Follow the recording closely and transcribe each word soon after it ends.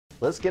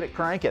let's get it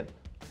cranking.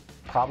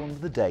 Problem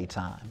of the day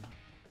time.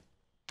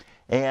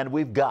 And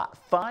we've got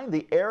find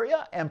the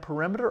area and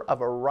perimeter of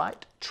a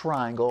right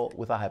triangle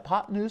with a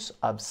hypotenuse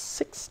of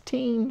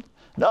 16,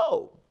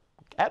 no,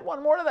 add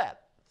one more to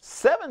that,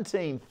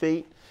 17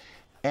 feet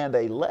and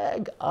a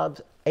leg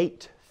of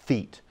 8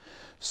 feet.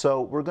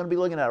 So we're going to be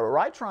looking at a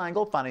right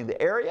triangle, finding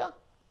the area,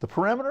 the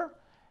perimeter,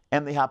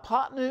 and the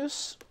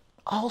hypotenuse.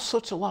 All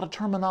sorts of a lot of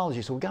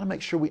terminology, so we've got to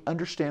make sure we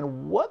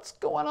understand what's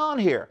going on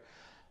here.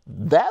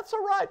 That's a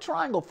right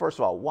triangle, first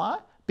of all. Why?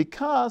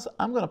 Because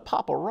I'm going to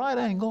pop a right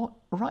angle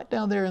right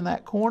down there in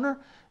that corner.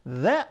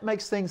 That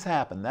makes things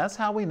happen. That's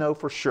how we know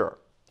for sure,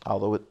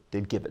 although it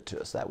did give it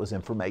to us. That was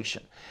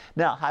information.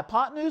 Now,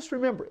 hypotenuse,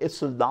 remember, it's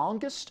the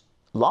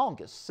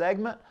longest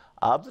segment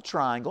of the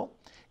triangle.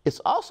 It's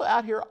also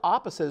out here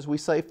opposite, as we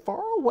say,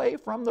 far away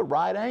from the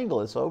right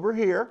angle. It's over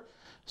here.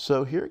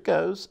 So here it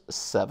goes,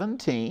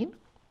 17.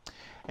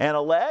 And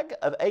a leg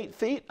of 8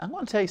 feet. I'm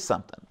going to tell you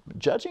something.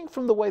 Judging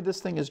from the way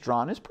this thing is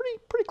drawn, it's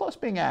pretty close to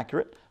being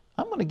accurate.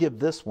 I'm going to give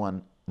this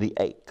one the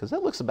 8 because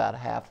that looks about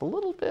half, a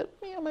little bit,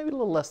 maybe a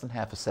little less than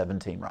half of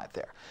 17 right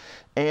there.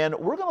 And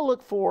we're going to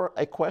look for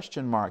a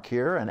question mark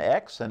here, an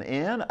X, an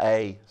N,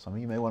 a, some of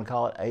you may want to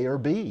call it A or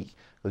B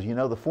because you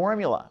know the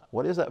formula.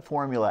 What is that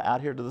formula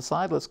out here to the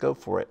side? Let's go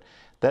for it.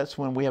 That's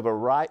when we have a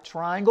right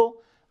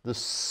triangle, the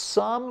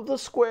sum of the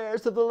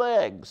squares of the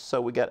legs.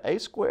 So we got A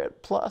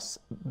squared plus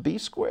B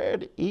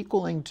squared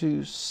equaling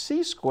to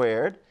C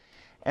squared.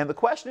 And the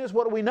question is,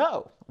 what do we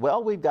know?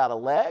 Well, we've got a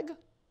leg,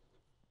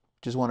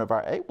 which is one of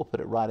our 8. We'll put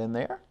it right in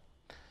there.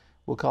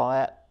 We'll call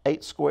that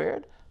 8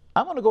 squared.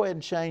 I'm going to go ahead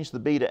and change the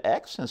B to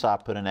X since I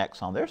put an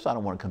X on there, so I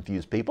don't want to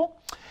confuse people.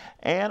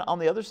 And on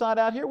the other side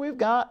out here, we've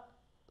got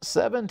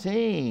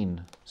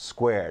 17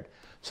 squared.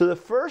 So the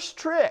first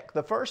trick,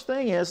 the first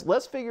thing is,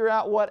 let's figure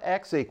out what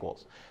X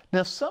equals.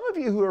 Now, some of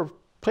you who are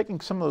taking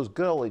some of those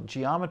good old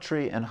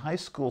geometry and high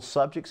school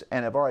subjects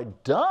and have already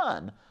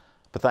done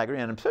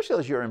Pythagorean, and especially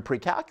as you're in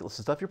pre-calculus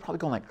and stuff, you're probably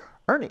going like,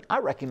 Ernie, I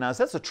recognize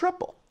that's a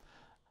triple.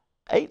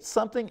 8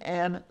 something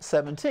and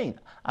 17.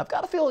 I've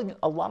got a feeling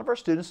a lot of our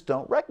students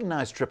don't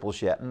recognize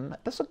triples yet, and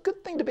that's a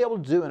good thing to be able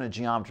to do in a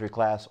geometry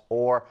class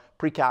or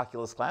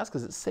pre-calculus class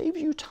because it saves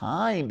you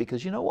time,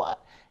 because you know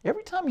what?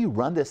 Every time you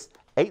run this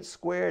 8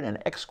 squared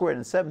and X squared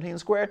and 17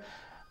 squared,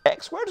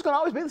 X squared is going to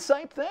always be the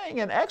same thing,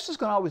 and X is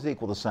going to always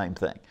equal the same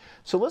thing.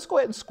 So let's go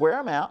ahead and square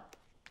them out.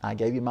 I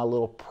gave you my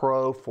little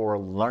pro for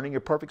learning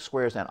your perfect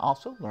squares and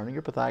also learning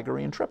your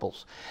Pythagorean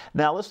triples.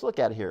 Now let's look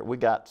at it here. We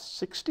got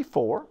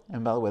 64,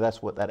 and by the way,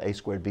 that's what that A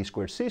squared, B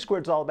squared, C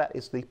squared is all about.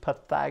 It's the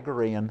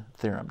Pythagorean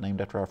theorem, named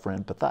after our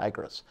friend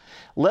Pythagoras.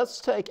 Let's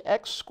take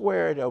X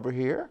squared over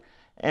here,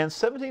 and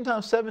 17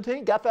 times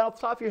 17, got that off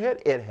the top of your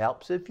head? It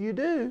helps if you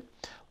do.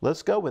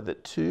 Let's go with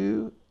it,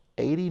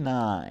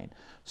 289.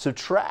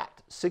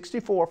 Subtract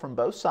 64 from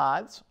both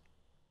sides.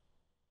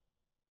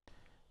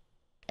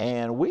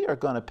 And we are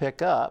going to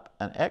pick up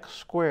an X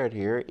squared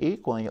here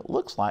equaling, it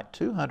looks like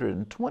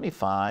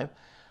 225.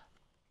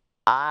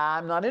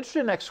 I'm not interested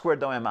in X squared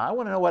though, am I? I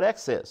want to know what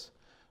X is.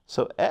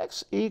 So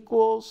X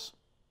equals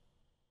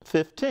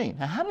 15.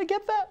 Now how did I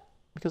get that?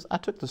 Because I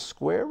took the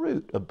square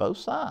root of both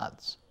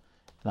sides.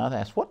 And I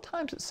asked, what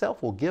times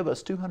itself will give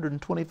us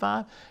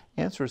 225?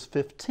 Answer is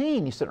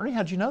 15. You said, Ernie,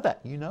 how'd you know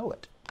that? You know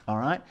it. All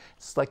right?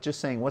 It's like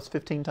just saying, what's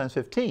 15 times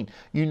 15?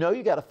 You know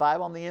you got a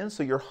 5 on the end,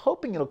 so you're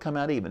hoping it'll come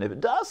out even. If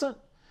it doesn't,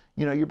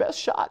 you know, your best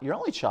shot, your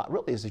only shot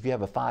really is if you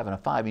have a 5 and a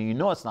 5, and you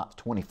know it's not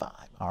 25,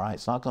 all right?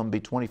 It's not going to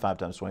be 25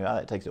 times 25.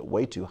 That takes it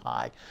way too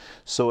high.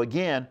 So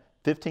again,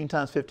 15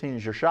 times 15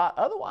 is your shot.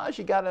 Otherwise,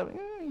 you got to,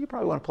 you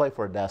probably want to play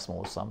for a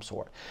decimal of some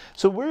sort.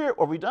 So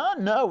are we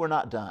done? No, we're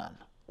not done.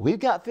 We've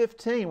got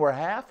 15. We're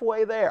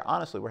halfway there.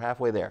 Honestly, we're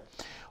halfway there.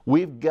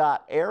 We've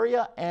got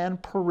area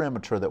and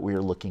perimeter that we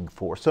are looking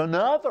for. So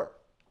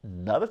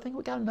another thing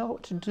we got to know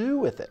what to do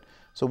with it.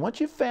 So once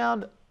you've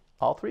found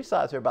all 3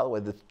 sides here, by the way,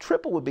 the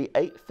triple would be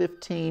 8,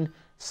 15,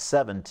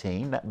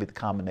 17. That would be the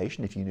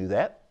combination if you knew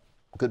that.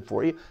 Good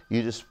for you.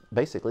 You just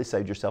basically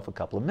saved yourself a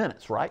couple of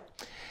minutes, right?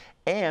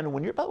 And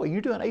when by the way,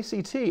 you're doing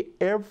ACT,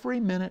 every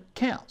minute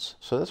counts.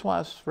 So that's why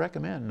I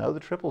recommend know the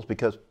triples,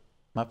 because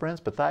my friends,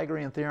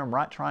 Pythagorean Theorem,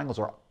 right triangles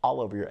are all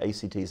over your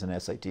ACTs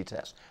and SAT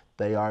tests.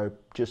 They are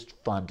just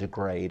fun to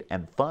grade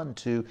and fun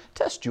to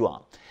test you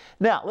on.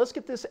 Now, let's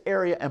get this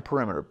area and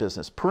perimeter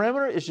business.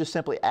 Perimeter is just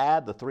simply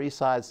add the 3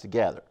 sides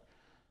together.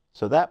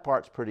 So that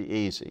part's pretty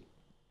easy.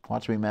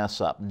 Watch me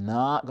mess up.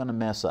 Not going to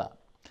mess up.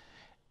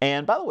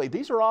 And by the way,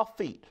 these are all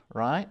feet,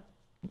 right?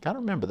 You got to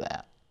remember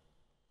that.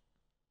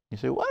 You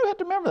say, why do we have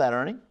to remember that,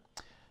 Ernie?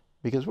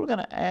 Because we're going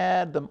to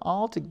add them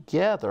all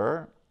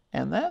together,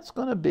 and that's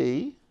going to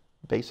be,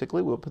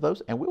 basically, we'll put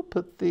those, and we'll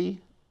put the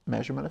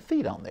measurement of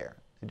feet on there.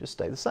 They just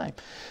stay the same.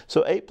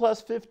 So 8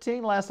 plus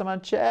 15, last time I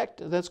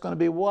checked, that's going to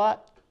be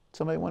what?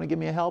 Somebody want to give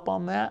me a help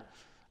on that?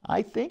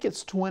 I think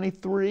it's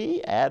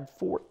 23, add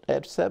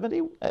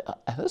 70.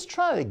 Let's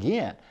try it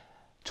again.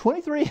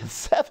 23 and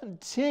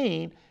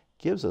 17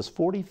 gives us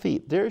 40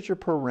 feet. There's your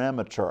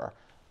perimeter.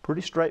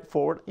 Pretty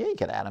straightforward. Yeah, you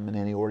can add them in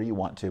any order you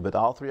want to, but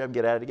all three of them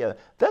get added together.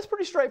 That's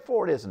pretty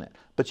straightforward, isn't it?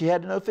 But you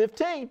had to know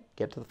 15.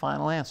 Get to the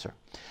final answer.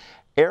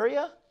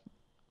 Area,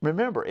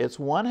 remember, it's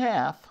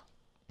 1/2.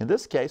 In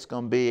this case,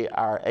 going to be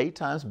our A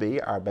times B,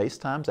 our base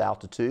times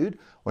altitude,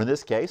 or in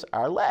this case,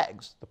 our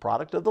legs, the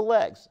product of the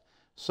legs.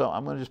 So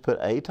I'm going to just put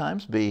A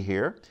times B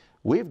here.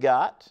 We've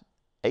got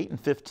 8 and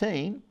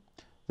 15.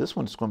 This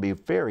one's going to be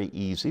very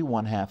easy.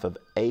 1/2 of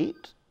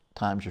 8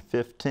 times your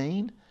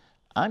 15.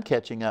 I'm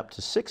catching up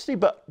to 60,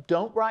 but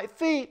don't write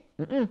feet.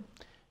 They're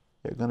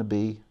going to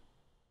be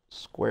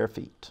square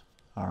feet,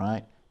 all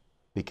right?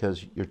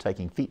 Because you're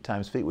taking feet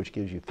times feet, which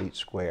gives you feet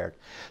squared.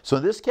 So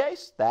in this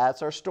case,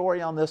 that's our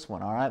story on this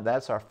one, all right?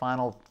 That's our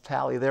final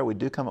tally there. We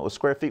do come up with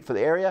square feet for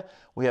the area.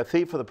 We have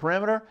feet for the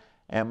perimeter.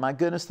 And my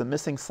goodness, the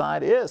missing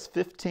side is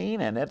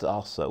 15, and it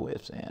also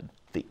is in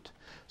feet.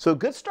 So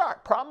good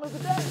start. Problem of the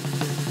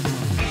day.